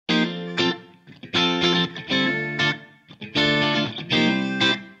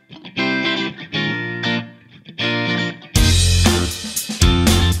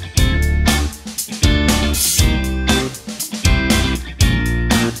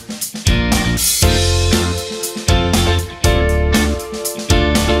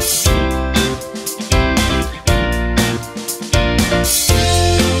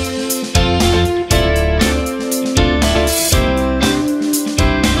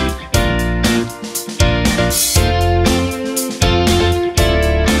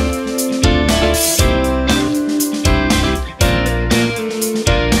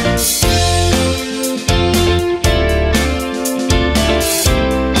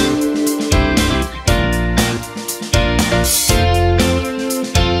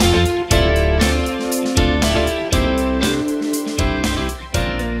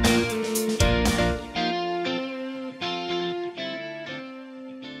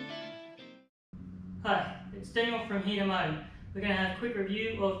it's Daniel from Here to Mow. We're going to have a quick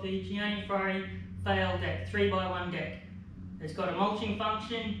review of the Gianni Ferrari flail deck, 3x1 deck. It's got a mulching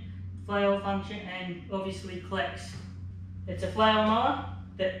function, flail function, and obviously collects. It's a flail mower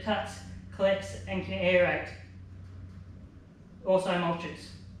that cuts, collects and can aerate. Also mulches.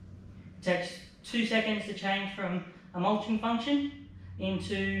 It takes 2 seconds to change from a mulching function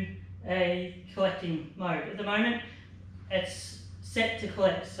into a collecting mode. At the moment it's set to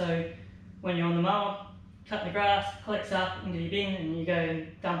collect, so when you're on the mower, cut the grass, collects up into your bin and you go and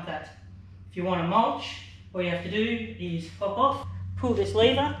dump that. If you want to mulch, all you have to do is pop off, pull this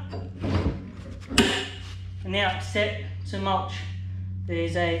lever, and now it's set to mulch.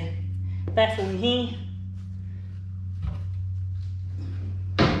 There's a baffle in here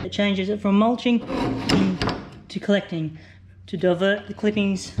that changes it from mulching to collecting, to divert the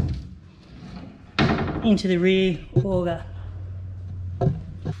clippings into the rear auger.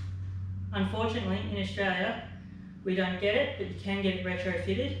 Unfortunately, in Australia, we don't get it, but you can get it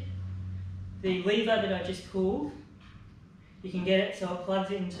retrofitted. The lever that I just pulled, you can get it so it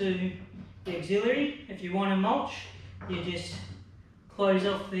plugs into the auxiliary. If you want to mulch, you just close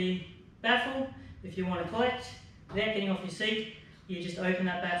off the baffle. If you want to collect, without getting off your seat, you just open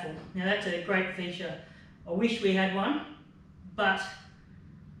that baffle. Now that's a great feature. I wish we had one, but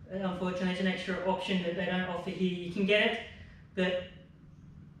unfortunately it's an extra option that they don't offer here. You can get it, but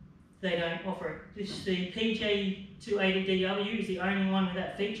they don't offer it. The PG280DW is the only one with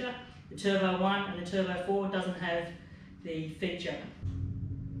that feature. The Turbo 1 and the Turbo 4 doesn't have the feature.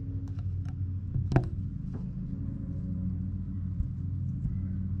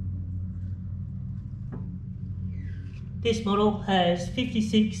 This model has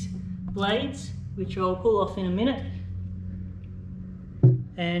 56 blades, which I'll pull off in a minute,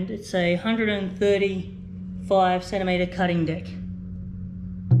 and it's a 135cm cutting deck.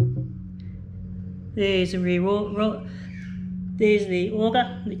 There's a there's the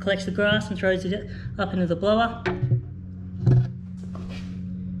auger that collects the grass and throws it up into the blower.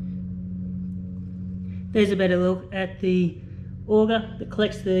 There's a better look at the auger that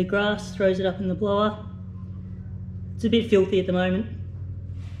collects the grass, throws it up in the blower. It's a bit filthy at the moment.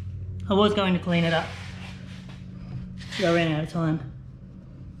 I was going to clean it up, but I ran out of time.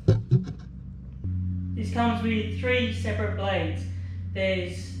 This comes with 3 separate blades.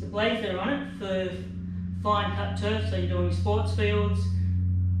 There's the blades that are on it for fine cut turf, so you're doing sports fields,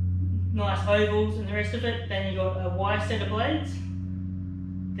 nice ovals and the rest of it. Then you've got a Y set of blades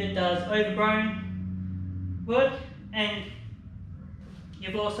that does overgrown work, and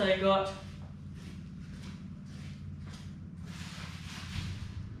you've also got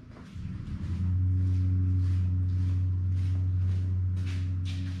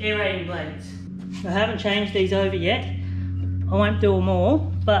aerating blades. I haven't changed these over yet. I won't do them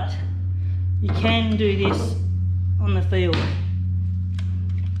all, but you can do this on the field.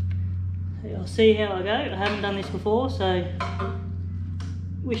 I'll see how I go. I haven't done this before, so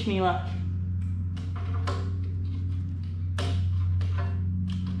wish me luck.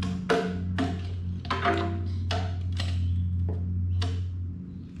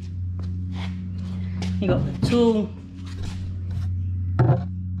 You got the tool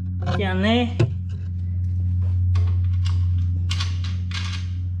down there.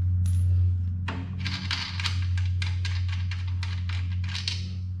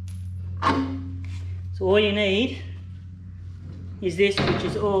 So all you need is this, which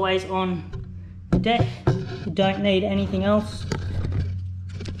is always on the deck. You don't need anything else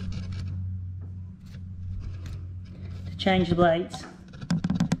to change the blades.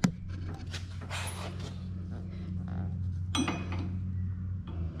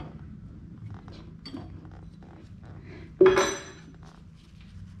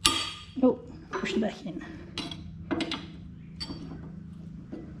 Oh, push it back in.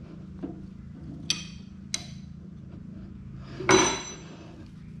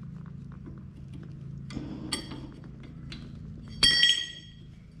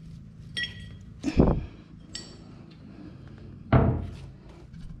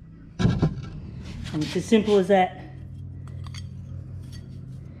 And it's as simple as that.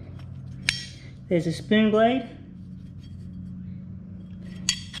 There's a spoon blade.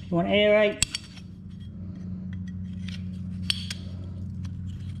 You want to aerate,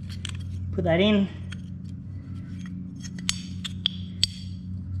 put that in.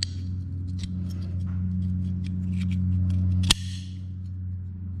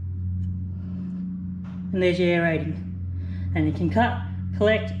 And there's your aerating. And you can cut,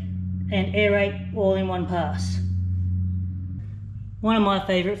 collect and aerate all in one pass. One of my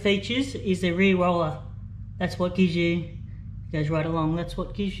favourite features is the rear roller. That's what gives you, it goes right along, that's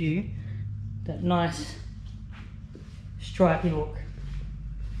what gives you that nice stripy look.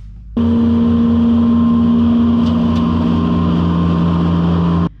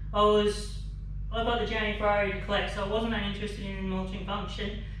 I got the Gianni Ferrari to collect, so I wasn't that interested in the mulching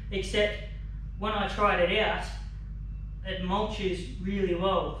function, except when I tried it out, it mulches really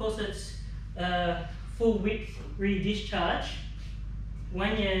well. Because it's full width re-discharge,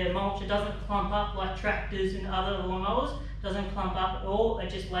 when you mulch, it doesn't clump up like tractors and other lawnmowers. It doesn't clump up at all, it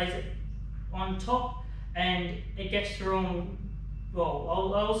just lays it on top and it gets through on,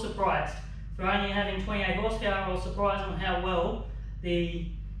 well, I was surprised. For only having 28 horsepower, I was surprised on how well the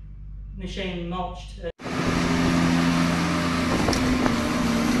machine mulched.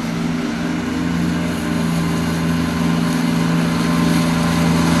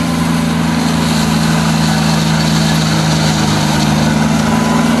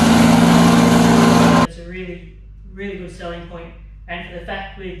 It's a really good selling point. And for the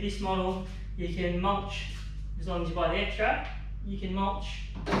fact with this model, you can mulch, as long as you buy the extra, you can mulch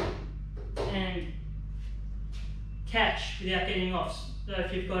and catch without getting off. So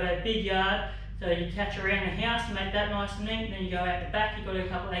if you've got a big yard, so you catch around the house and make that nice and neat, and then you go out the back, you've got a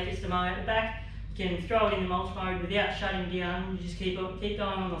couple of acres to mow out the back, you can throw it in the mulch mode without shutting down, you just keep going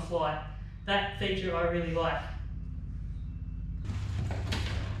on the fly. That feature I really like.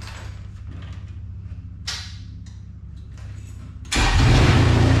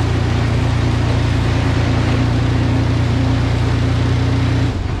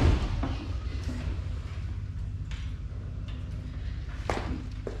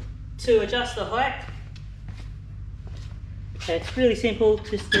 To adjust the height, okay, it's really simple,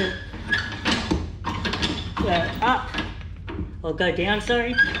 just to go up, or go down,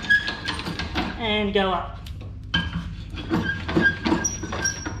 sorry, and go up.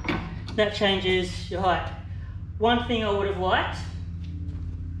 That changes your height. One thing I would have liked,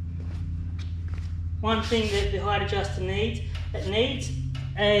 one thing that the height adjuster needs, it needs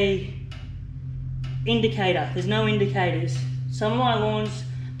a indicator. There's no indicators. Some of my lawns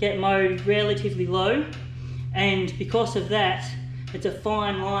get mowed relatively low, and because of that, it's a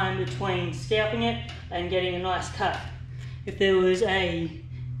fine line between scalping it and getting a nice cut. If there was a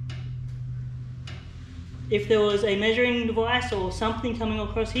measuring device or something coming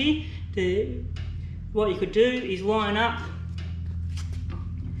across here, what you could do is line up.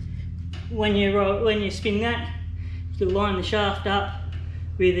 When you spin that, you could line the shaft up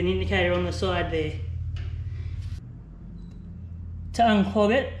with an indicator on the side there. To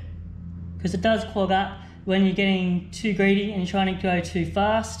unclog it, because it does clog up when you're getting too greedy and you're trying to go too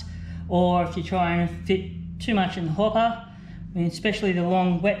fast, or if you're trying to fit too much in the hopper. I mean, especially the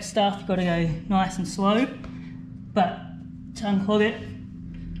long wet stuff, you've got to go nice and slow. But to unclog it,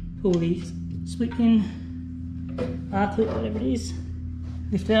 pull the split pin, R-clip, whatever it is,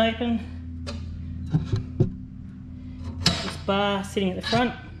 lift it open. This bar sitting at the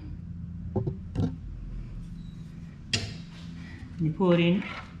front. And you pull it in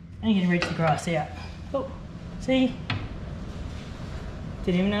and you can reach the grass out. Oh, see?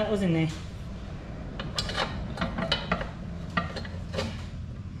 Didn't even know it was in there.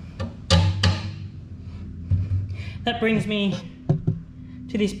 That brings me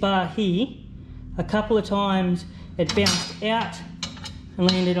to this bar here. A couple of times it bounced out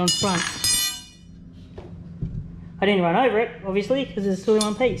and landed on front. I didn't run over it, obviously, because it's still in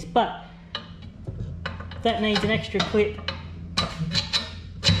one piece, but that needs an extra clip.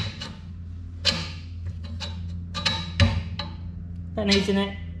 That needs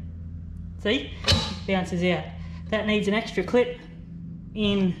see? Bounces out. That needs an extra clip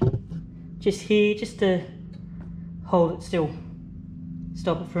in just here, just to hold it still.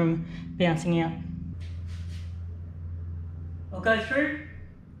 Stop it from bouncing out. I'll go through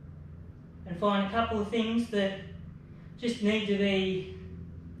and find a couple of things that just need to be,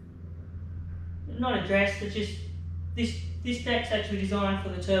 not addressed, but just, this deck's actually designed for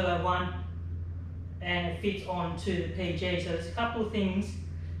the Turbo 1 and it fits onto the PG, so there's a couple of things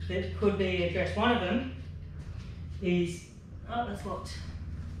that could be addressed. One of them is, oh, that's locked.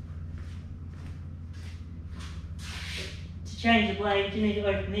 To change the blade, you need to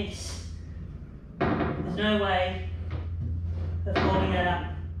open this. There's no way of holding that up.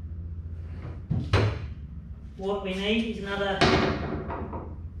 What we need is another,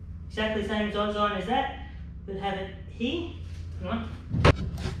 exactly the same design as that, but have it here. Come on.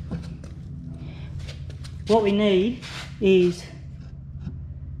 What we need is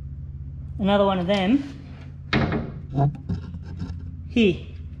another one of them here,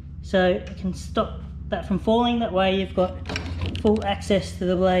 so it can stop that from falling. That way you've got full access to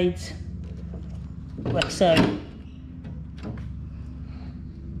the blades, like so.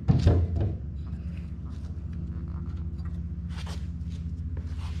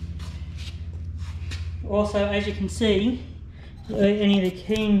 Also, as you can see, any of the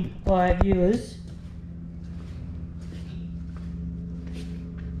keen eye viewers,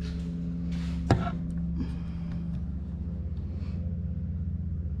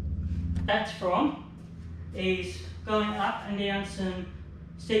 that's from is going up and down some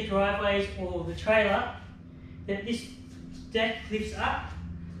steep driveways or the trailer, that this deck lifts up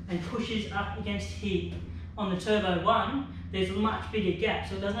and pushes up against here. On the Turbo 1, there's a much bigger gap,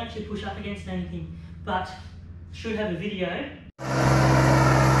 so it doesn't actually push up against anything, but should have a video.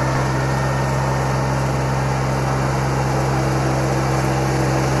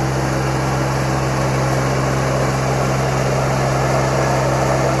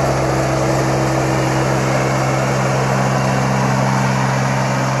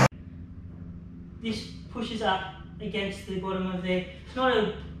 This pushes up against the bottom of there. It's not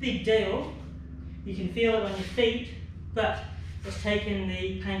a big deal. You can feel it on your feet, but it's taken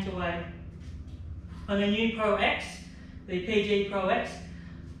the paint away. On the new Pro X, the PG Pro X,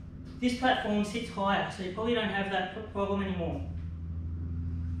 this platform sits higher, so you probably don't have that problem anymore.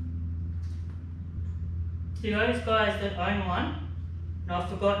 To those guys that own one, and I've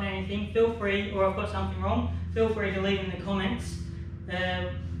forgotten anything, feel free, or I've got something wrong, feel free to leave in the comments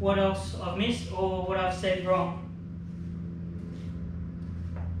what else I've missed or what I've said wrong.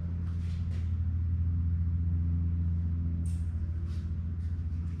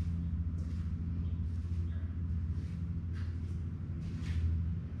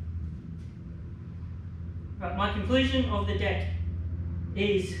 Right, my conclusion of the deck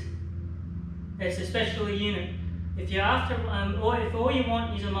is it's a specialty unit. If you're after, or if all you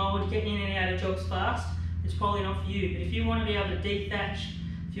want is a mower to get in and out of jobs fast, it's probably not for you. But if you want to be able to dethatch,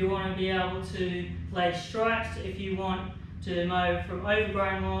 if you want to be able to lay stripes, if you want to mow from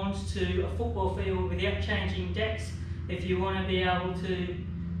overgrown lawns to a football field without changing decks, if you want to be able to,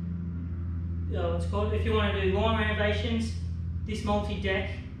 if you want to do lawn renovations, this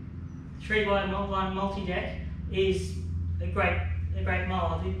multi-deck, 3x1 multi-deck is a great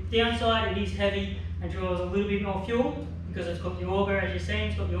mower. The downside, it is heavy and draws a little bit more fuel because it's got the auger, as you've seen,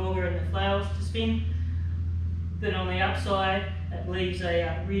 it's got the auger and the flails to spin. But on the upside, it leaves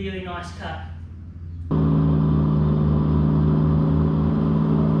a really nice cut.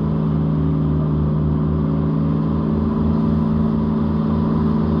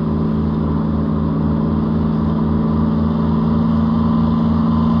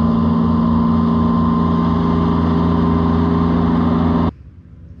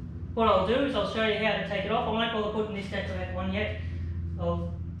 What I'll do is I'll show you how to take it off. I won't bother putting this deck on yet. I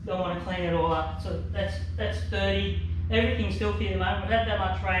want to clean it all up. So that's dirty. Everything's filthy at the moment. We've had that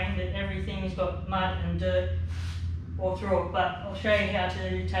much rain that everything's got mud and dirt all through it, but I'll show you how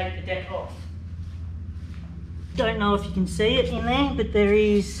to take the deck off. Don't know if you can see it in there, but there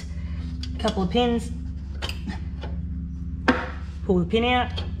is a couple of pins. Pull the pin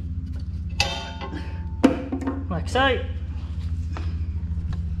out, like so.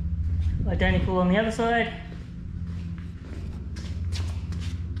 Identical on the other side.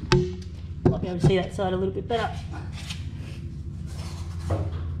 Might be able to see that side a little bit better.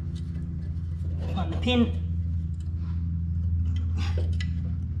 On the pin.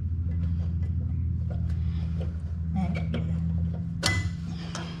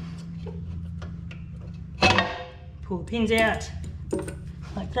 And pull the pins out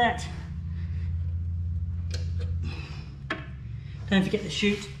like that. Don't forget the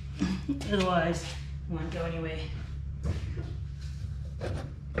chute, otherwise it won't go anywhere.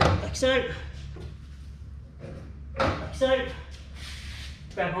 Like so. Like so.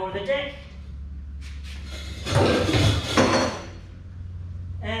 Grab hold of the deck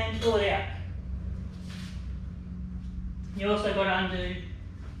and pull it out. You also got to undo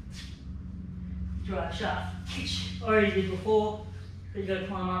the drive shaft, which I already did before, but you've got to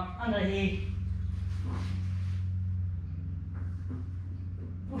climb up under here,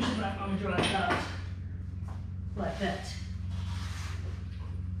 push it back on the drive shaft, like that.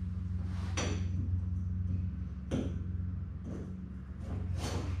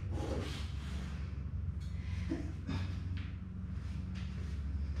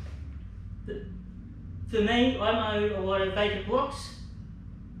 For me, I mow a lot of vacant blocks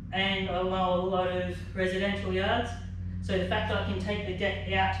and I mow a lot of residential yards, so the fact that I can take the deck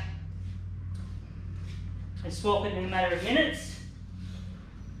out and swap it in a matter of minutes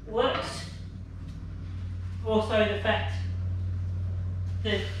works. Also the fact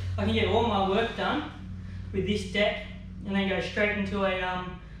that I can get all my work done with this deck and then go straight into a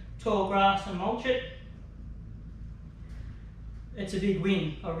tall grass and mulch it. It's a big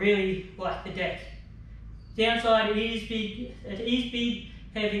win. I really like the deck. Downside, it is big,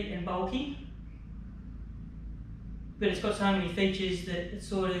 heavy and bulky. but it's got so many features that it's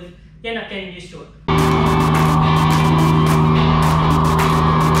sort of, you end up getting used to it.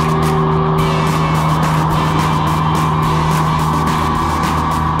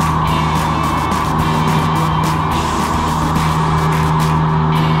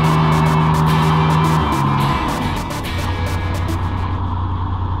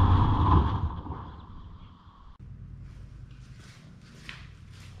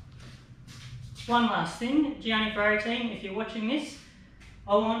 One last thing, Gianni Ferrari team, if you're watching this,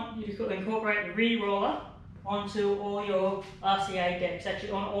 I want you to incorporate the rear roller onto all your RCA decks.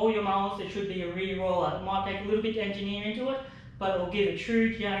 Actually, on all your mowers there should be a rear roller. It might take a little bit to engineer into it, but it will give a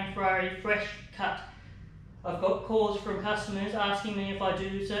true Gianni Ferrari fresh cut. I've got calls from customers asking me if I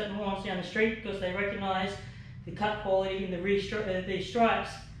do certain lawns down the street because they recognise the cut quality in the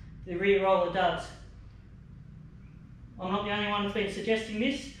stripes the rear roller does. I'm not the only one who's been suggesting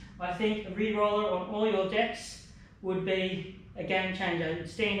this. I think a rear roller on all your decks would be a game changer. It would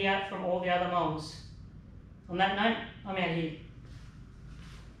stand out from all the other moles. On that note, I'm out here.